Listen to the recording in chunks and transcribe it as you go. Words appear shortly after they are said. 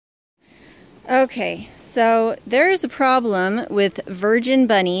Okay, so there is a problem with virgin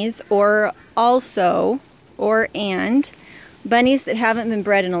bunnies and bunnies that haven't been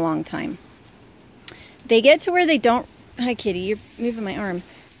bred in a long time. They get to where they don't... Hi, Kitty, you're moving my arm.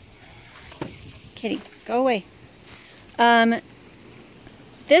 Kitty, go away.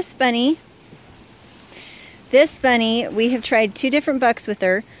 This bunny, we have tried 2 different bucks with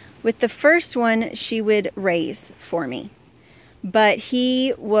her. With the first one, she would raise for me. But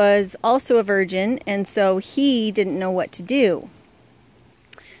he was also a virgin, and so he didn't know what to do.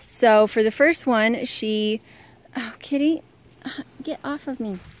 So for the first one, she... Oh, Kitty, get off of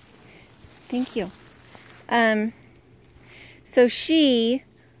me. Thank you. So she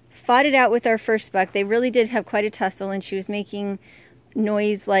fought it out with our first buck. They really did have quite a tussle, and she was making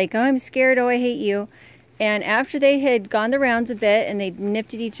noise like, oh, I'm scared, oh, I hate you. And after they had gone the rounds a bit, and they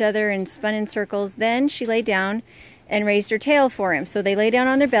nipped at each other and spun in circles, then she lay down and raised her tail for him. So they lay down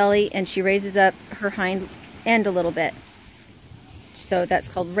on their belly, and she raises up her hind end a little bit. So that's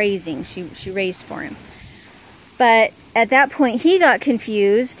called raising. She raised for him. But at that point, he got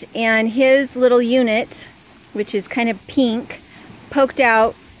confused, and his little unit, which is kind of pink, poked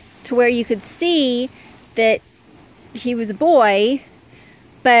out to where you could see that he was a boy,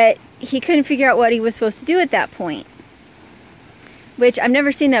 but he couldn't figure out what he was supposed to do at that point. Which I've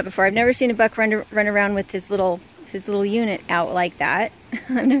never seen that before. I've never seen a buck run around with his little unit out like that.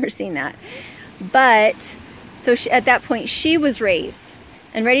 I've never seen that. But so at that point she was raised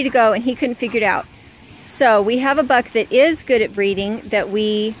and ready to go, and he couldn't figure it out. So we have a buck that is good at breeding that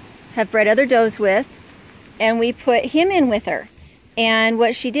we have bred other does with, and we put him in with her. And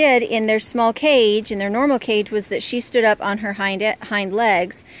what she did in their small cage, in their normal cage, was that she stood up on her hind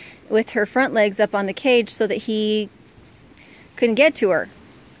legs with her front legs up on the cage so that he couldn't get to her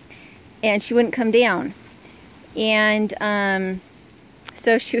and she wouldn't come down. And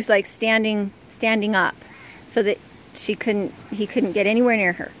so she was like standing up so that he couldn't get anywhere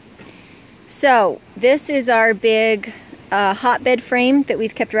near her. So this is our big hotbed frame that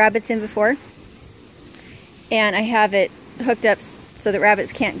we've kept rabbits in before, and I have it hooked up so that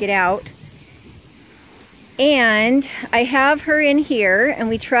rabbits can't get out. And I have her in here, and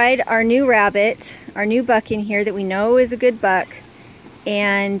we tried our new rabbit, our new buck in here that we know is a good buck,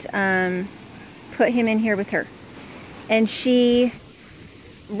 and put him in here with her. And she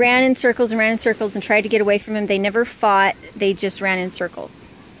ran in circles and tried to get away from him. They never fought, they just ran in circles.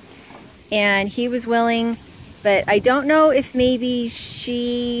 And he was willing, but I don't know if maybe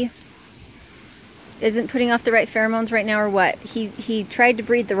she isn't putting off the right pheromones right now or what. He tried to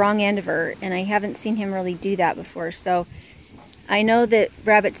breed the wrong end of her, and I haven't seen him really do that before. So I know that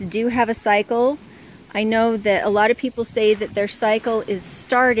rabbits do have a cycle. I know that a lot of people say that their cycle is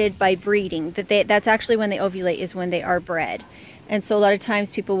started by breeding, that's actually when they ovulate, is when they are bred. And so a lot of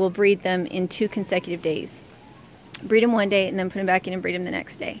times people will breed them in 2 consecutive days. Breed them one day and then put them back in and breed them the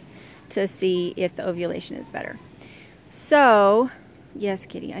next day to see if the ovulation is better. So, yes,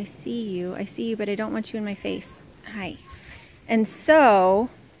 Kitty, I see you, but I don't want you in my face. Hi. And so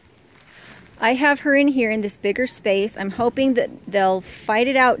I have her in here in this bigger space. I'm hoping that they'll fight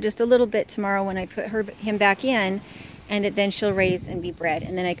it out just a little bit tomorrow when I put him back in, and that then she'll raise and be bred,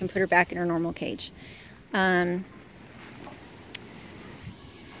 and then I can put her back in her normal cage.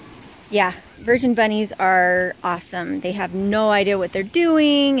 Yeah, virgin bunnies are awesome. They have no idea what they're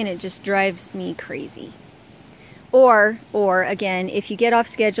doing, and it just drives me crazy. Or again, if you get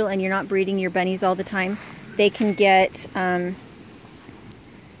off schedule and you're not breeding your bunnies all the time, they can get...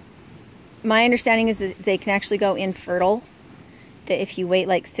 my understanding is that they can actually go infertile. That if you wait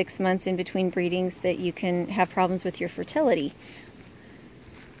like 6 months in between breedings, that you can have problems with your fertility.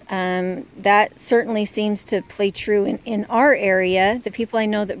 That certainly seems to play true in our area. The people I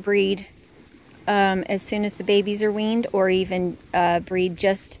know that breed as soon as the babies are weaned, or even breed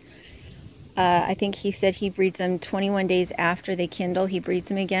just, I think he said he breeds them 21 days after they kindle, he breeds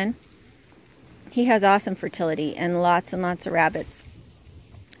them again. He has awesome fertility and lots of rabbits.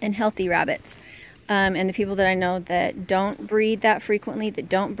 And healthy rabbits. And the people that I know that don't breed that frequently, that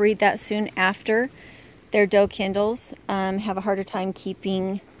don't breed that soon after their doe kindles, have a harder time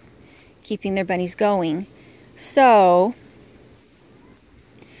keeping their bunnies going. So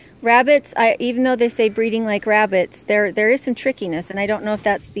rabbits, even though they say breeding like rabbits, there is some trickiness, and I don't know if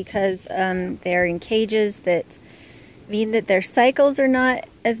that's because they're in cages that mean that their cycles are not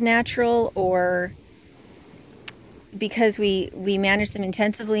as natural, or because we manage them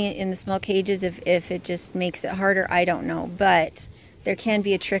intensively in the small cages, if it just makes it harder, I don't know. But there can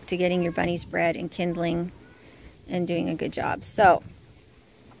be a trick to getting your bunnies bred and kindling and doing a good job. So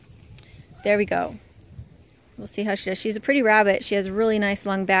there we go. we'll see how she does. She's a pretty rabbit. She has a really nice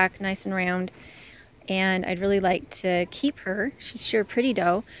long back, nice and round. And I'd really like to keep her. She's sure pretty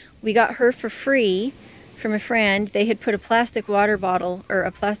doe. We got her for free from a friend. They had put a plastic water bottle or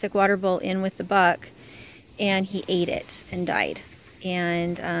a plastic water bowl in with the buck, and he ate it and died.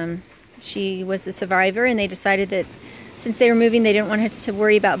 And she was the survivor, and they decided that since they were moving, they didn't want her to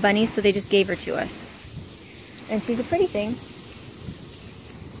worry about bunnies, so they just gave her to us. And she's a pretty thing.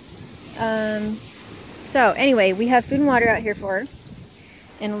 So anyway, we have food and water out here for her,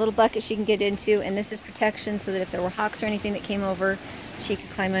 and a little bucket she can get into, and this is protection so that if there were hawks or anything that came over, she could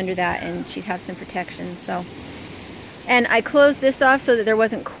climb under that and she'd have some protection. So, and I closed this off so that there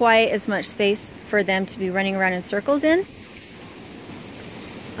wasn't quite as much space for them to be running around in circles in,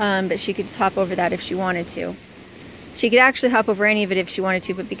 but she could just hop over that if she wanted to. She could actually hop over any of it if she wanted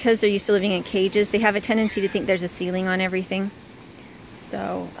to, but because they're used to living in cages, they have a tendency to think there's a ceiling on everything.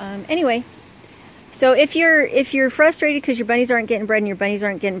 So anyway, so if you're frustrated because your bunnies aren't getting bred and your bunnies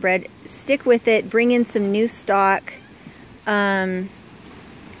aren't getting bred, stick with it. Bring in some new stock, some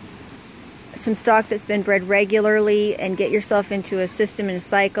stock that's been bred regularly, and get yourself into a system and a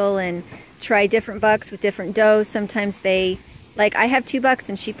cycle, and try different bucks with different does. Sometimes they, like I have 2 bucks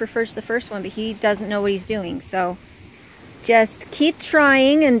and she prefers the first one, but he doesn't know what he's doing. So just keep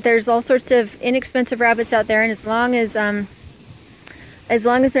trying, and there's all sorts of inexpensive rabbits out there, and as long as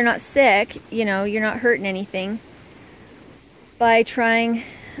they're not sick, you know, you're not hurting anything by trying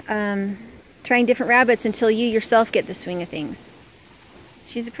different rabbits until you yourself get the swing of things.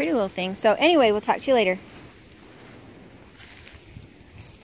 She's a pretty little thing. So anyway, we'll talk to you later.